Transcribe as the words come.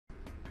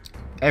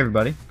Hey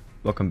everybody,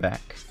 welcome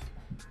back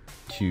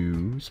to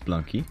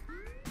Spelunky.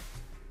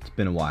 It's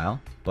been a while,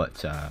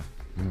 but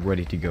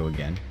ready to go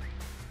again.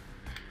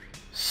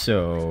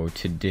 So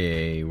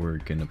today we're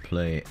gonna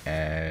play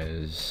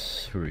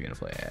as... who are we gonna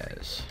play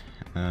as?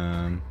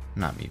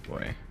 Not Meat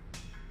Boy.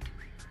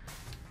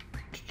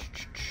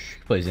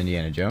 Plays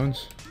Indiana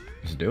Jones.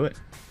 Let's do it.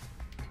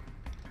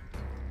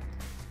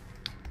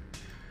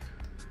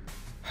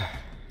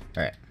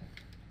 Alright.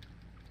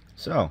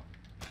 So,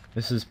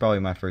 this is probably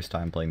my first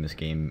time playing this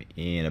game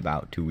in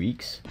about 2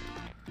 weeks.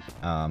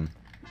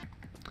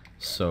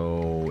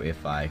 So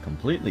if I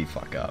completely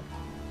fuck up,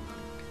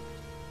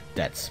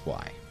 that's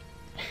why.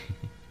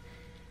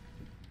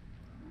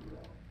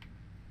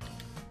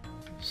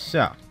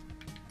 So,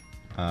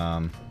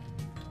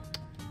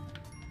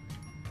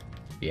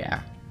 yeah.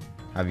 How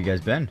have you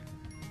guys been?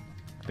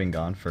 Been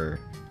gone for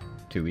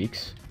 2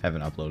 weeks.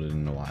 Haven't uploaded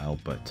in a while,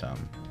 but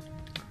I'm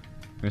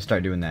gonna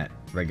start doing that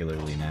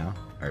regularly now,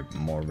 or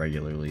more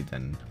regularly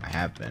than I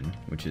have been,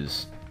 which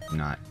is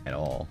not at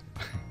all.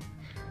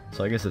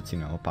 So I guess it's, you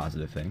know, a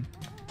positive thing.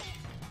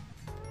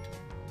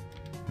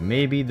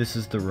 Maybe this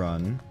is the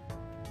run,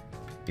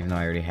 even though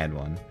I already had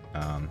one.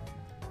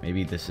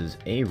 Maybe this is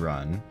a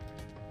run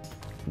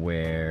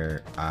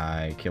where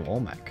I kill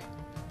Olmec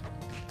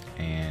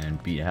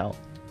and beat hell.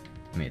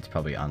 I mean, it's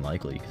probably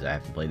unlikely because I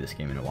haven't played this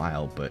game in a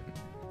while, but,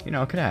 you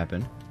know, it could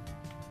happen.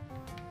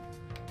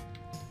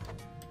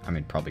 I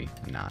mean, probably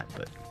not,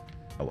 but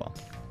oh well.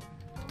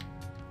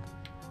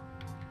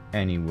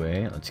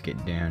 Anyway, let's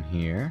get down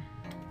here.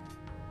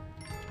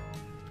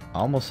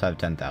 Almost have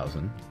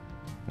 10,000,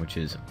 which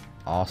is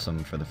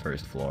awesome for the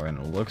first floor, and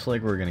it looks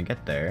like we're gonna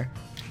get there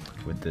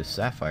with this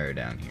sapphire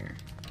down here.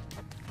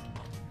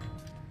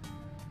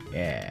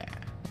 Yeah,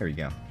 there we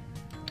go.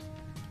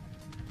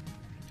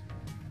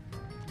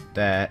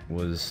 That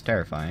was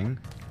terrifying.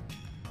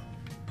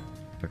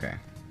 Okay.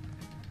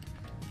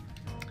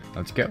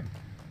 Let's go.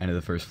 End of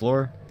the first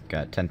floor.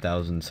 Got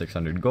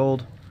 10,600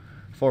 gold,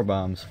 4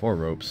 bombs, 4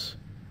 ropes,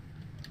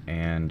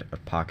 and a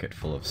pocket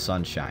full of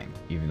sunshine.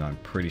 Even though I'm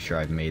pretty sure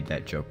I've made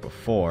that joke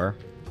before.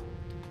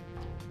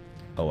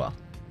 Oh well.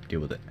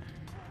 Deal with it.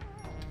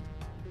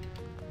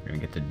 We're gonna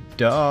get the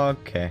dog.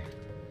 Okay.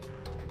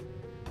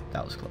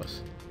 That was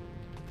close.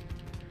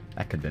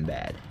 That could have been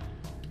bad.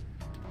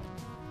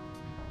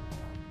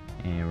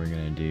 And we're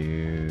gonna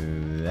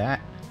do that.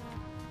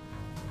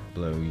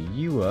 Blow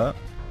you up.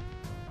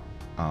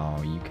 Oh,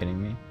 are you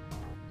kidding me?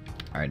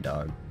 Alright,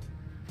 dog.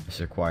 This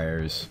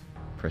requires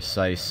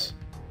precise...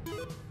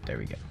 There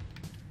we go.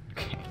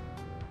 Okay.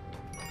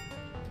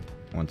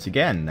 Once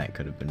again, that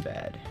could have been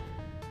bad.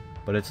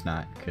 But it's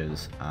not,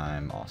 because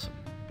I'm awesome.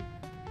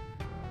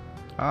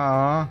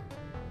 Aww.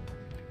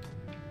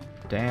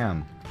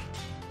 Damn.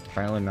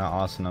 Apparently not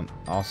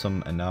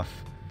awesome enough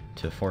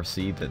to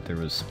foresee that there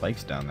was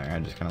spikes down there. I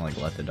just kind of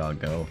like let the dog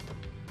go.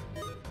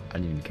 I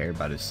didn't even care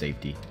about his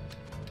safety.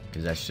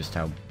 Because that's just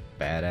how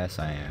badass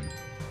I am.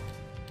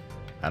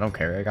 I don't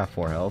care, I got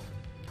 4 health.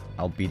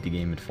 I'll beat the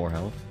game at 4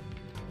 health.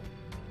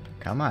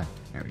 Come on.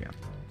 There we go.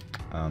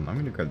 I'm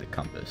gonna grab the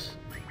compass.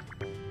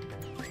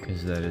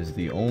 Because that is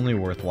the only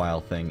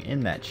worthwhile thing in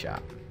that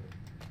shop.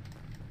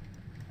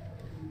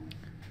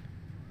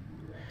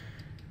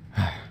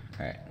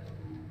 Alright.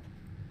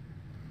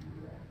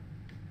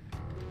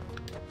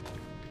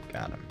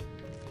 Got him.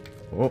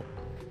 Oh.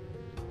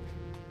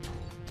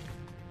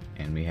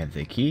 And we have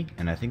the key,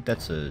 and I think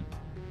that's a...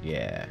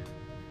 yeah.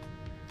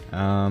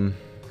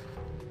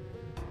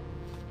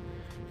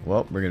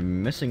 Well, we're gonna be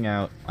missing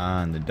out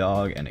on the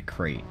dog and a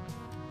crate,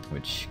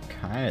 which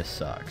kind of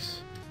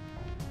sucks.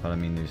 But I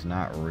mean, there's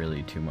not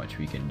really too much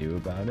we can do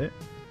about it.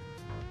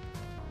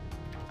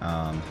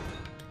 I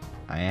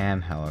am,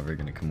 however,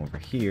 gonna come over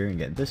here and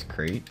get this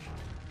crate,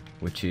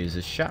 which is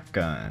a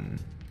shotgun.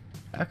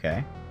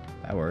 Okay,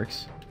 that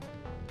works.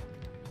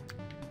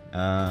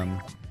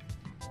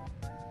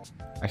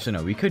 Actually,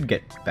 no, we could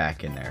get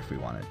back in there if we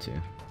wanted to.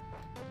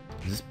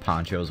 Is this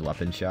Poncho's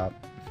weapon shop?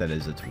 If that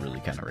is, it's really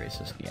kind of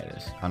racist. Yeah, it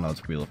is. Oh no,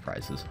 it's Wheel of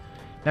Prizes.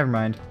 Never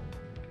mind.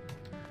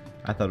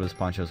 I thought it was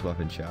Poncho's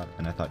weapon shop,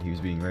 and I thought he was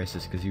being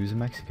racist because he was a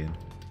Mexican.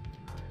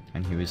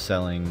 And he was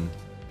selling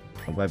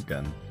a web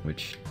gun,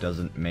 which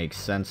doesn't make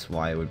sense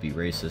why it would be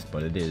racist,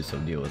 but it is, so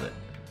deal with it.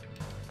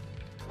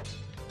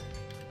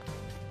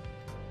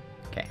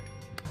 Okay.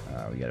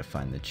 We gotta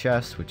find the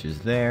chest, which is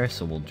there,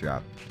 so we'll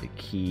drop the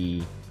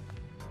key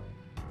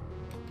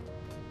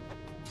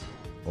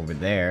over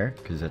there,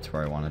 because that's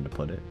where I wanted to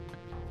put it.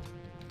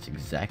 It's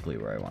exactly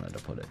where I wanted to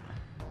put it.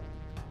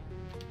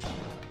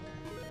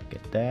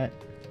 Get that.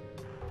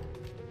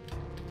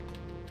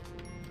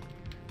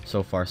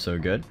 So far, so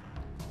good.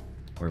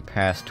 We're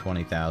past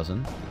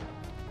 20,000,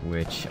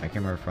 which I can't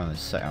remember if we're on the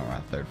second, we're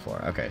on the 3rd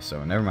floor. Okay,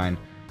 so never mind.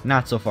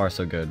 Not so far,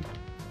 so good.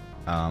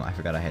 I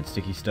forgot I had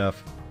sticky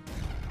stuff.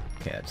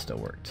 Okay, that still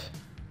worked.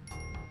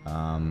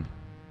 I'm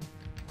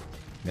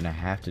gonna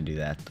have to do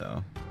that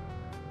though.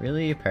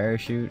 Really, a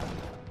parachute?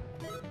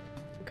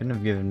 Couldn't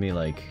have given me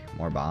like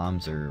more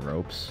bombs or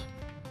ropes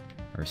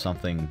or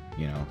something,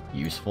 you know,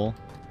 useful.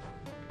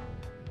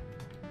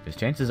 Because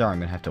chances are I'm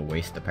going to have to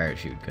waste the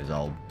parachute, because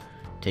I'll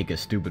take a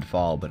stupid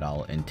fall, but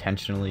I'll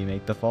intentionally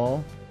make the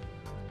fall.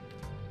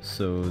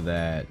 So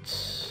that...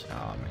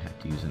 Oh, I'm going to have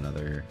to use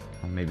another...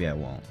 Oh, maybe I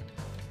won't.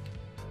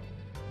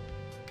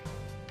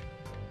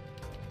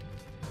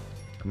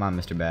 Come on,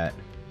 Mr. Bat.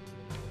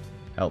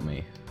 Help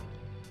me.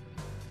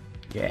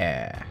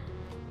 Yeah.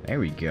 There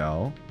we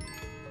go.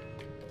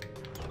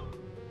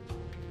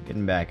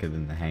 Getting back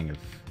in the hang of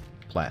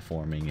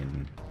platforming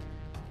and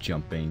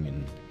jumping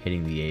and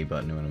hitting the A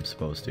button when I'm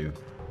supposed to.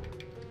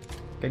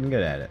 Getting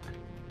good at it.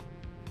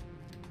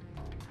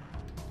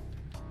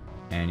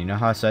 And you know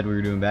how I said we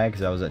were doing bad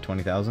because I was at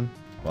 20,000?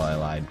 Well, I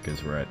lied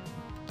because we're at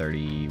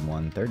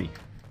 3130.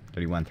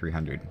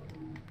 31,300.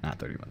 Not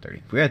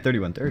 3130. If we had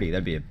 3130,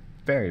 that'd be a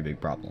very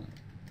big problem.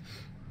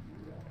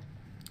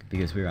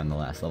 Because we were on the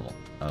last level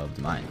of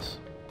the mines.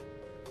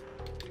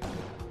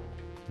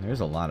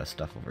 There's a lot of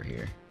stuff over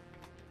here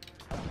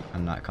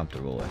I'm not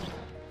comfortable with.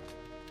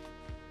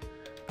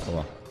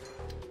 Cool.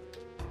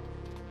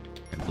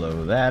 And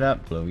blow that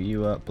up, blow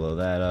you up, blow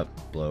that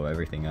up, blow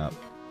everything up,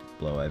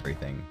 blow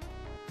everything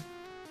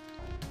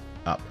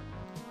up.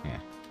 Yeah.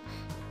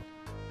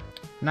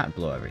 Not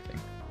blow everything.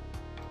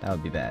 That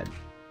would be bad.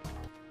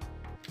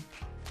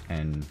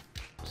 And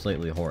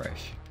slightly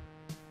whorish.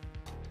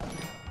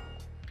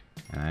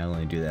 And I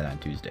only do that on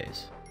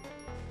Tuesdays.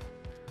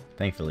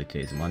 Thankfully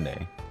today's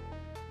Monday.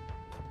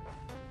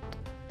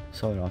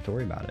 So I don't have to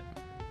worry about it.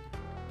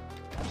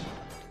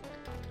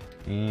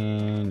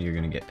 And you're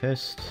gonna get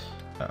pissed.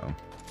 Uh-oh.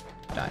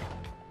 Die.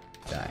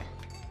 Die.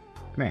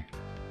 Come here.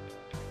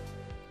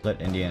 Let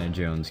Indiana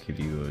Jones give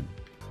you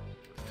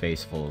a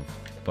face full of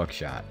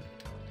buckshot.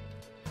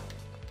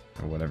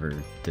 Or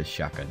whatever this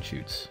shotgun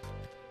shoots.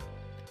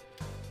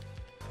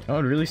 Oh,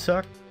 it really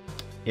suck?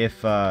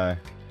 If the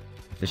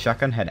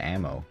shotgun had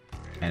ammo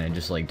and it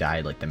just like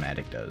died like the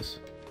Matic does.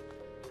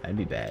 That'd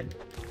be bad.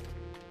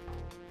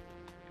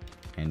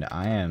 And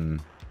I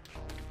am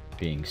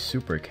being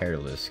super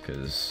careless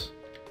because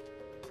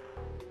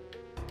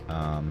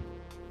I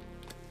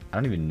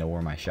don't even know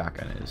where my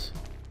shotgun is.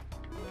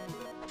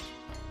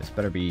 This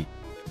better be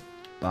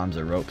bombs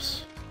or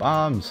ropes.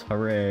 Bombs!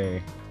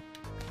 Hooray!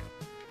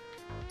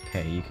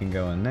 Okay, you can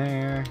go in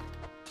there.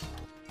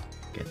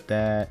 Get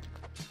that.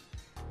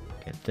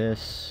 Get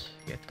this.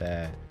 Get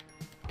that.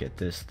 Get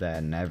this, that,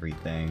 and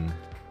everything.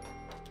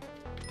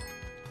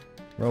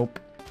 Rope.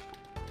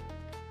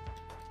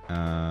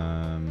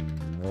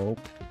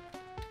 Rope.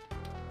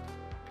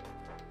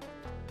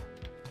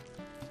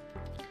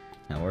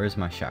 Now, where's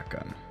my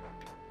shotgun?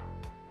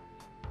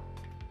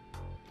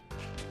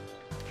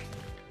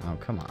 Oh,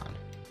 come on.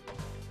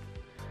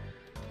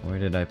 Where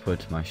did I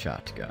put my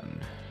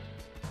shotgun?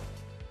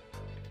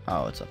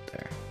 Oh, it's up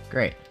there.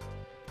 Great.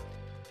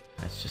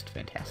 That's just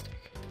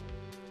fantastic.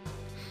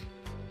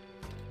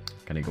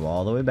 Gonna go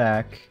all the way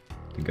back.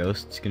 The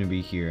ghost's gonna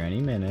be here any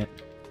minute.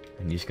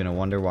 And he's gonna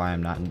wonder why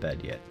I'm not in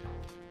bed yet.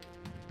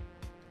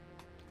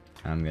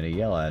 I'm gonna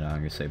yell at him. I'm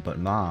gonna say, but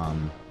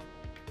Mom,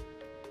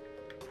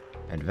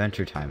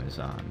 adventure time is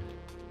on.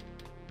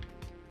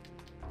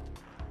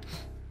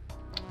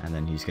 And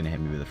then he's gonna hit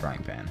me with a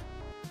frying pan.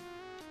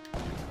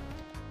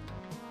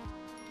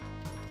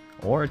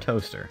 Or a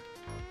toaster.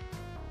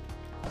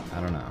 I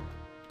don't know.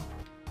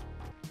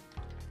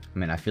 I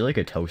mean, I feel like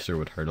a toaster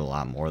would hurt a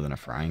lot more than a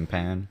frying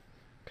pan.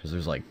 Because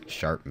there's like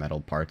sharp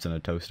metal parts in a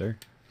toaster.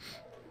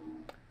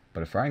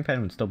 But a frying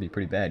pan would still be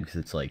pretty bad because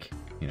it's like,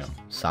 you know,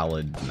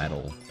 solid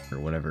metal or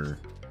whatever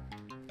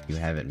you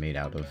have it made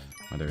out of.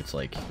 Whether it's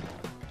like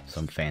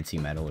some fancy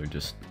metal or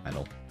just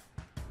metal.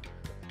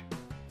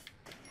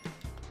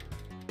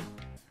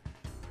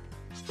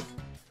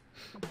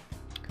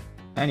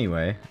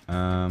 Anyway,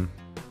 I'm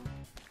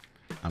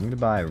gonna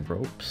buy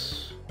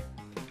ropes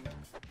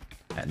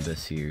at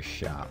this here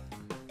shop.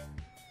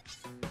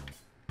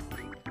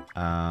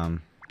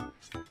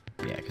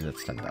 Yeah, because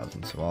that's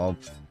 10,000, so I'll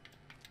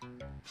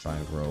buy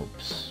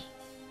ropes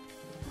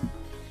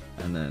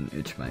and then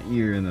itch my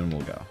ear and then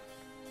we'll go.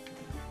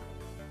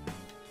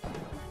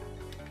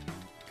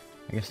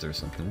 I guess there's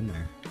something in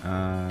there.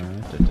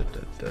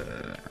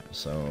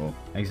 So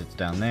exit's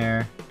down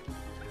there,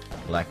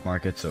 black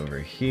market's over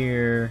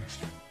here.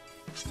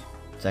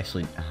 It's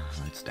actually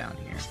it's down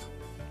here.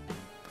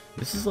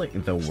 This is like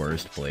the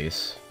worst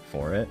place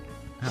for it.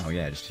 Oh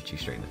yeah, just hit you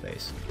straight in the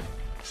face.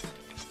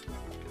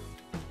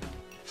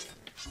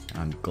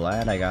 I'm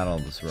glad I got all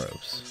those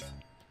ropes.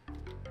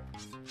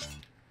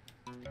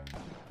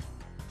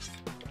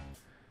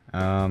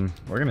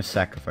 We're gonna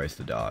sacrifice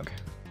the dog.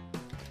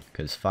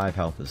 Because 5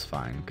 health is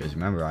fine. Because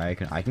remember, I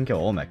can kill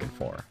Olmec in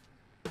 4.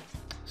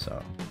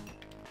 So,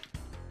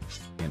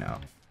 you know,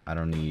 I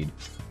don't need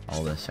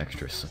all this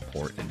extra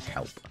support and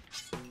help.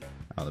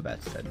 Oh, the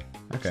bat's dead.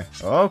 Okay.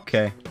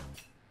 Okay.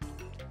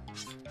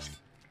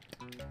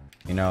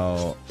 You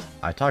know,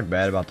 I talked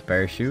bad about the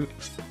parachute.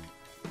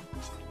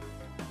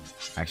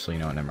 Actually,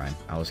 no, never mind.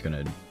 I was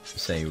gonna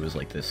say it was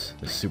like this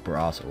super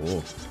awesome. Whoa. I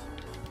was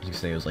gonna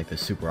say it was like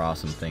this super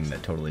awesome thing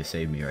that totally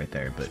saved me right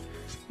there, but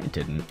it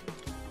didn't.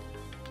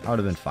 I would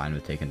have been fine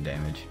with taking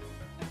damage.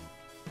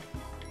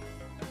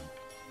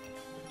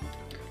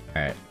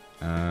 Alright.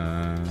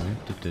 I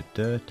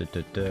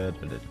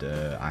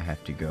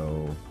have to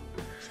go.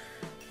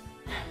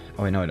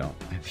 Oh, wait, no, I don't.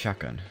 I have a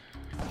shotgun.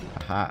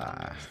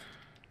 Aha.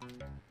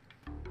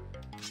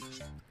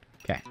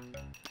 Okay.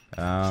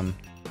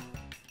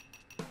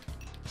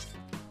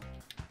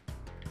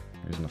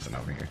 There's nothing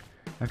over here.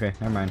 Okay,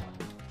 never mind.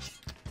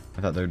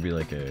 I thought there would be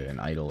like an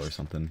idol or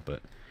something,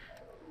 but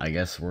I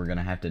guess we're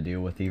gonna have to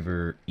deal with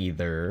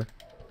either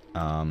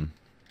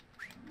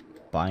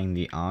buying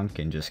the Ankh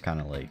and just kind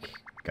of like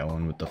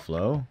going with the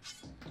flow,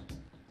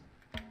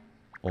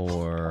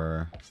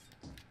 or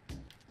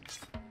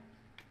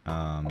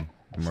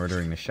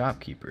murdering the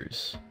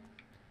shopkeepers.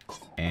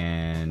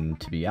 And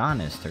to be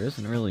honest, there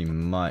isn't really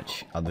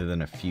much other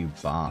than a few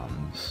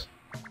bombs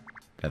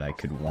that I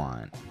could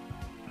want.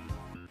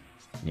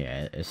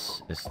 Yeah,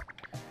 it's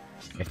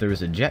if there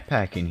was a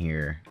jetpack in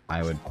here,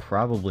 I would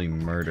probably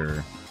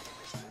murder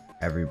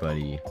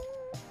everybody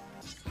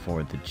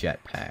for the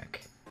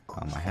jetpack.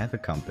 I have a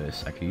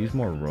compass. I could use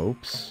more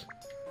ropes,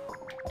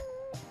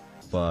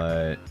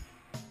 but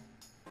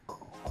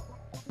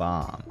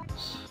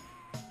bombs.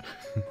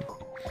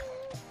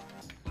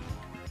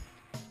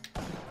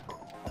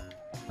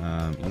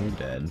 You're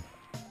dead.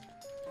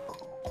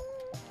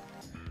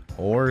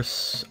 Or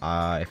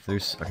if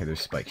there's there's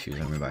spike shoes.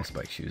 I'm gonna buy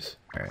spike shoes.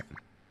 All right.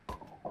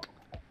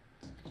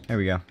 There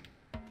we go.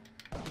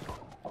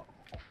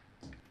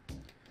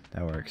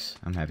 That works.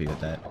 I'm happy with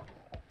that.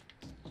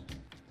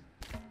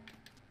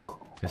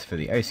 Because for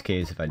the ice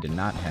caves, if I did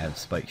not have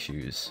spike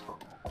shoes,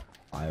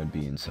 I would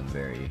be in some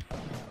very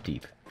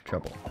deep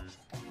trouble.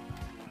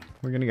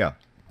 We're gonna go.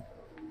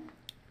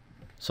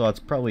 So that's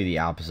probably the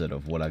opposite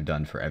of what I've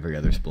done for every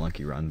other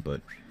Spelunky run, but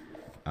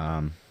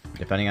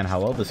depending on how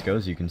well this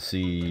goes, you can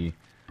see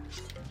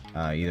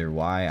either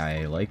why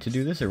I like to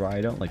do this or why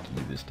I don't like to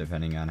do this,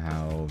 depending on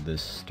how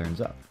this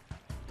turns up.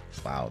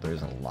 Wow,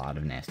 there's a lot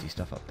of nasty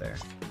stuff up there.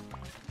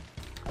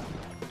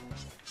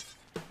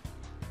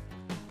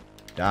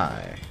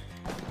 Die.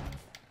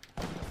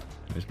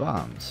 There's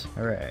bombs.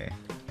 Hooray.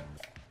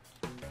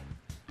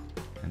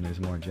 And there's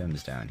more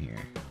gems down here.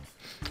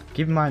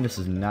 Keep in mind, this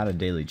is not a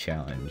daily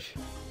challenge.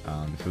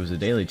 If it was a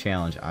daily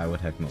challenge, I would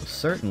have most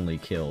certainly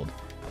killed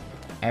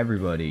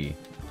everybody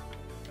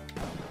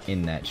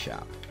in that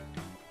shop.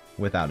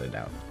 Without a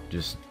doubt.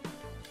 Just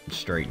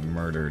straight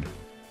murdered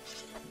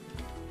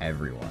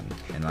everyone.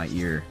 And my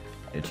ear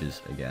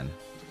itches again.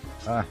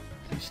 Ah,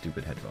 these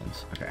stupid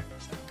headphones. Okay.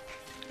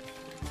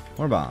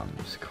 More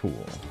bombs.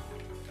 Cool.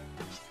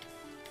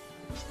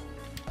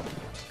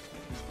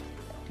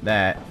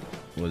 That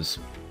was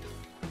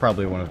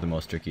probably one of the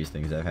most trickiest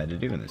things I've had to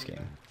do in this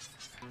game.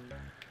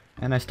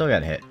 And I still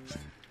got hit.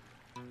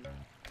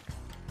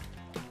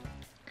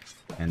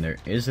 And there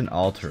is an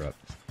altar up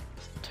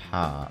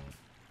top.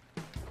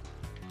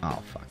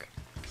 Oh, fuck.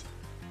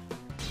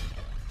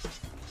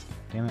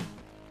 Damn it.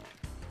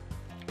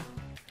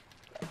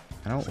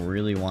 I don't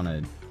really want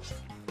to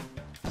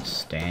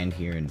stand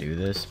here and do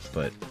this,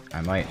 but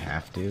I might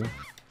have to.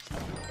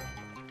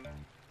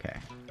 Okay.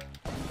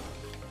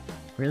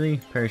 Really?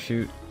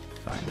 Parachute?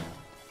 Fine.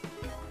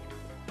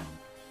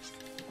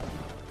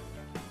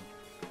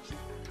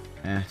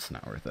 It's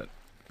not worth it.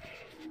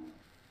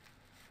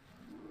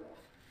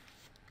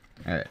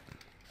 Alright.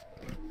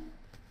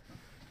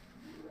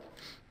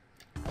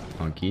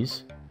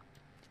 Monkeys.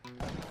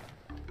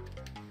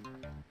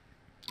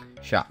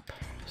 Shop.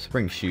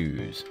 Spring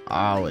shoes.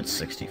 Oh, it's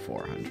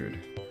 6,400.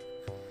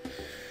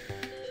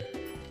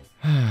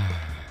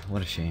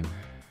 What a shame.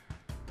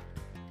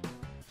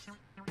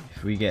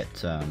 If we get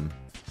some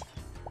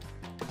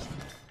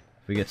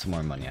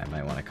more money, I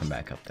might want to come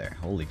back up there.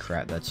 Holy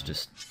crap, that's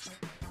just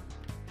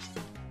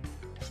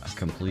a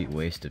complete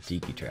waste of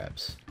tiki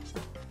traps.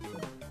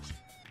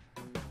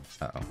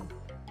 Uh-oh.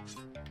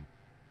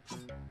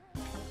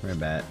 We're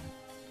bat.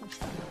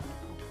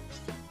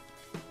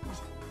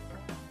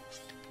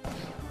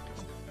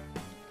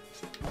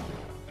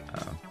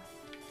 Uh-oh.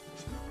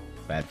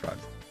 Bad frog.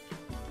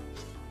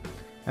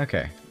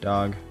 Okay,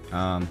 dog.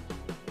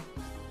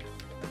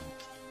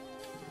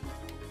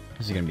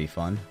 This is gonna be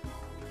fun.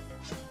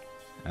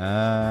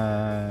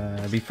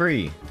 Be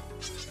free.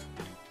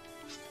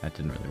 That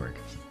didn't really work.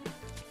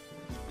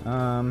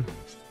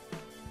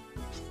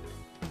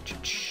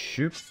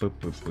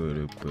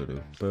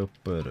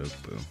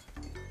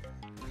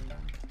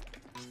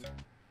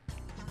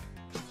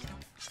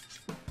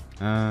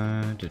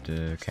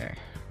 Okay,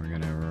 we're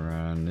gonna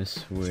run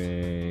this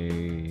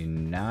way,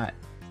 not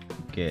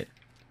get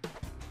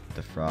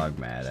the frog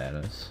mad at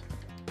us,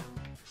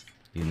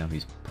 even though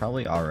he's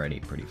probably already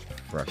pretty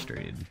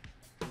frustrated.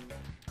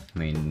 I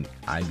mean,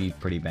 I'd be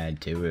pretty bad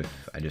too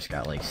if I just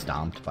got like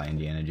stomped by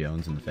Indiana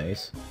Jones in the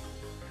face.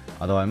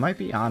 Although I might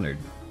be honored.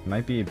 It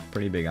might be a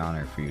pretty big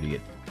honor for you to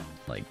get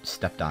like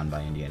stepped on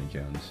by Indiana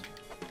Jones.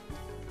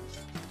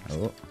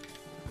 Oh.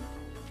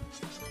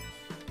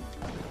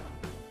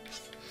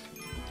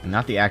 And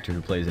not the actor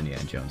who plays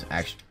Indiana Jones,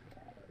 actually.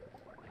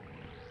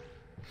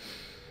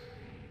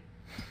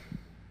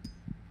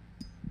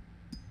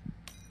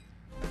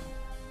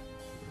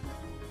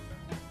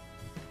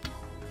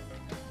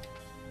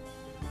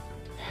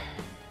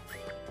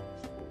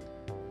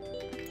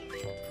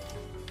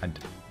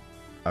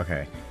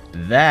 Okay.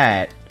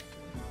 That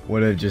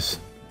would have just...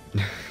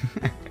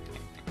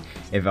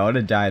 If I would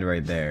have died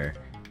right there,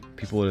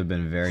 people would have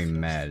been very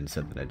mad and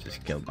said that I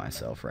just killed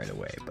myself right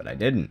away. But I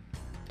didn't.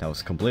 That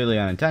was completely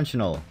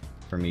unintentional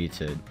for me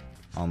to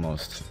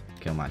almost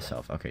kill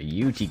myself. Okay,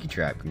 you Tiki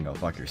Trap can go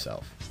fuck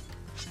yourself.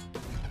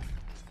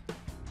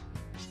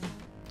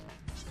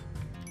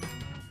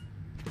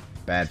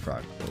 Bad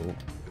frog. Oh.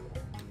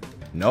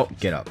 Nope,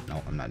 get up.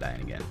 Nope, I'm not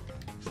dying again.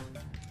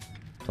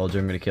 Told you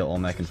I'm gonna kill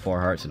Olmec in 4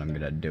 hearts and I'm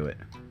gonna do it.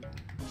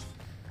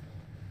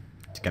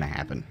 It's gonna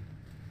happen.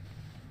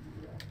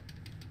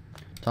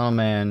 Tunnel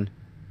Man.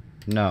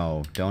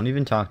 No, don't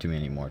even talk to me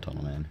anymore,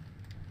 Tunnel Man.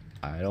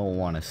 I don't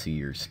want to see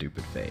your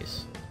stupid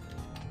face.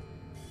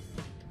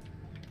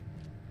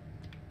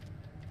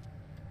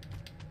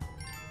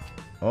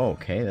 Oh,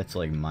 okay, that's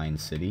like Mine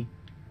City.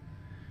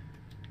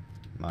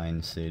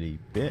 Mine City,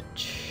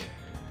 bitch.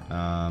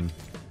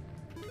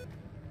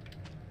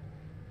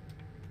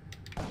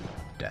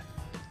 Death.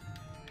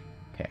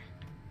 Okay.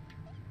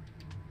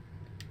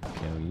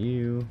 Kill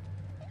you.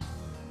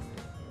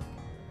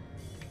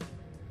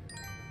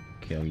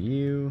 Kill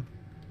you.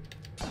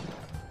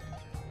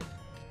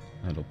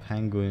 Little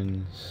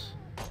penguins.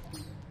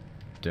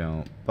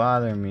 Don't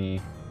bother me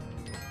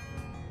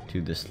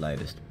to the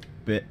slightest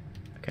bit.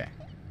 Okay.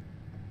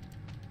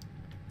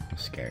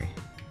 That's scary.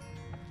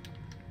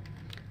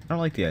 I don't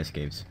like the ice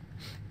caves.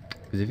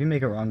 Because if you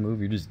make a wrong move,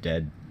 you're just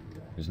dead.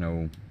 There's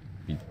no...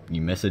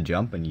 You miss a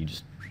jump and you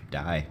just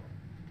die.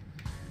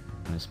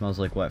 And it smells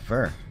like wet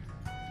fur.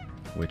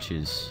 Which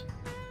is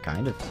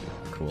kind of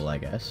cool, I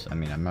guess. I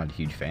mean, I'm not a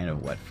huge fan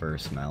of wet fur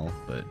smell,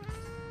 but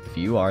if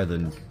you are,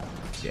 then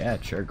yeah,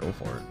 sure, go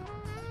for it.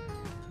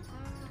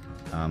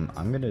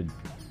 I'm gonna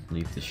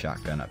leave the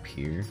shotgun up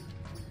here.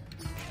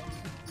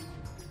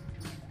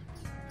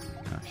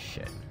 Oh,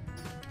 shit.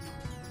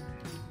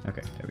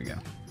 Okay, there we go.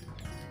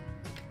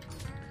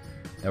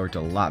 That worked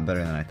a lot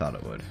better than I thought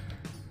it would.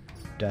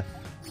 Death.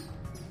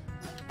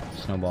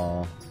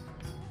 Snowball.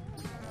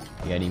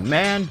 Yeti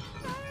man!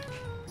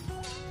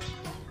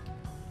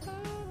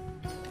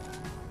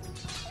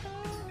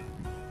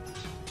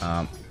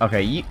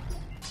 Okay, you...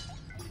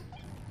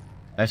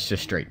 That's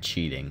just straight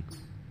cheating.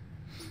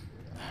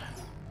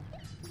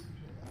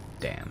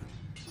 Damn.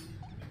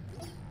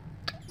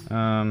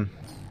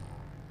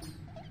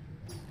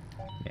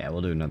 Yeah,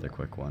 we'll do another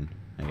quick one,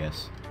 I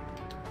guess.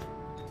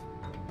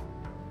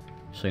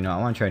 Actually, no, I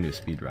want to try and do a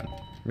speed run.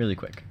 Really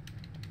quick.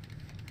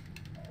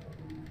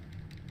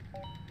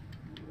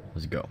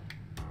 Let's go.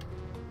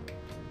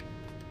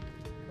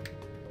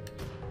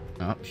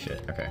 Oh,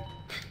 shit, okay.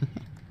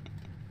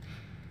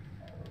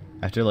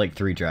 After like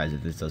 3 tries,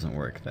 if this doesn't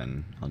work,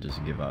 then I'll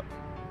just give up.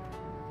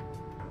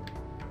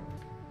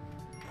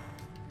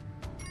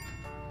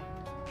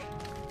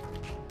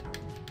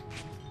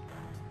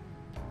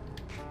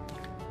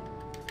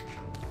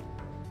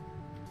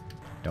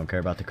 Don't care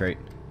about the crate.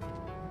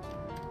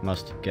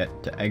 Must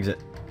get to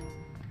exit.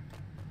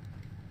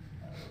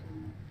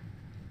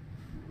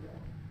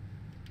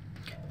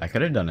 I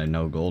could have done a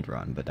no gold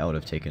run, but that would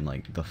have taken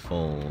like the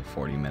full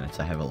 40 minutes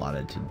I have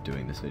allotted to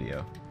doing this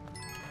video.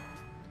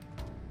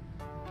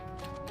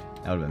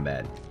 That would have been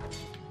bad.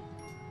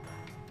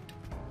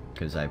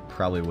 Because I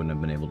probably wouldn't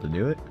have been able to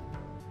do it.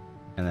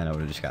 And then I would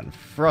have just gotten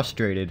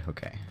frustrated.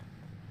 Okay.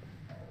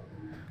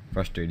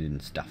 Frustrated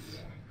and stuff.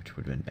 Which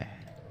would have been bad.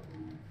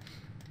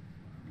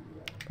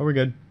 But we're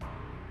good.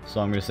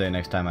 So I'm going to say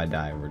next time I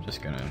die, we're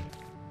just going to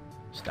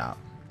stop.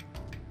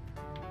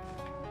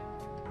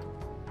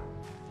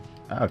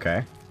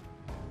 Okay.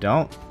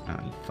 Don't. Oh,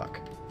 you fuck.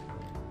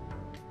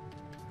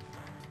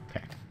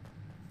 Okay.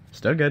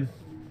 Still good.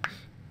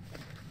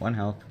 1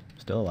 health.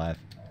 Still alive.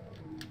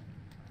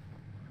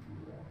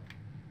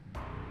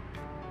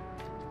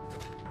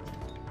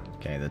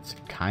 Okay, that's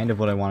kind of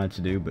what I wanted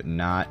to do, but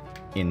not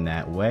in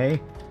that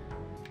way.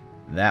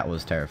 That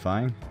was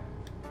terrifying.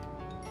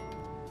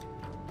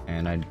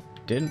 And I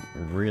didn't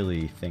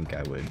really think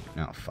I would...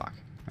 Oh, fuck.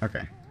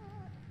 Okay.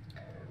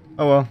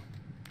 Oh well.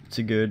 It's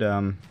a good,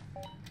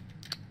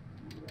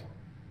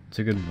 it's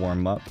a good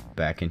warm-up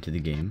back into the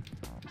game.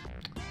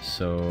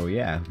 So,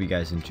 yeah, I hope you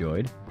guys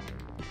enjoyed.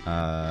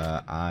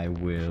 I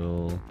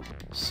will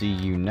see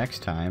you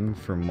next time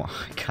for more...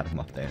 I got him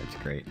up there, it's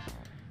great.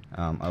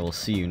 I will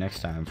see you next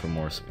time for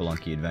more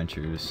Spelunky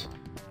adventures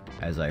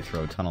as I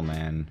throw Tunnel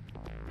Man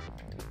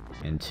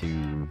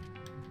into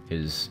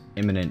his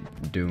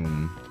imminent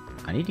doom.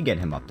 I need to get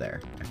him up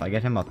there. If I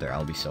get him up there,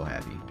 I'll be so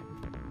happy.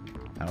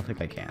 I don't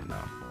think I can,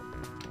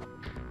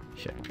 though.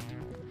 Shit.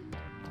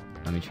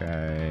 Let me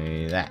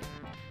try that.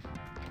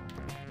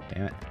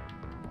 Damn it.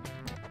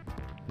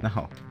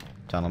 No.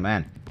 Tunnel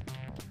Man.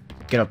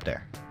 Get up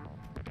there.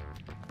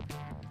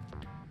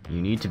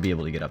 You need to be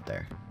able to get up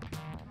there.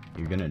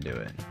 You're gonna do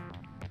it.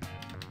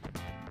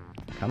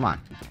 Come on.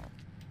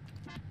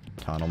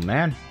 Tunnel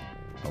Man.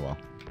 Oh well.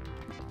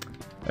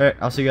 Alright,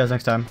 I'll see you guys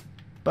next time.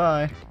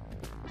 Bye.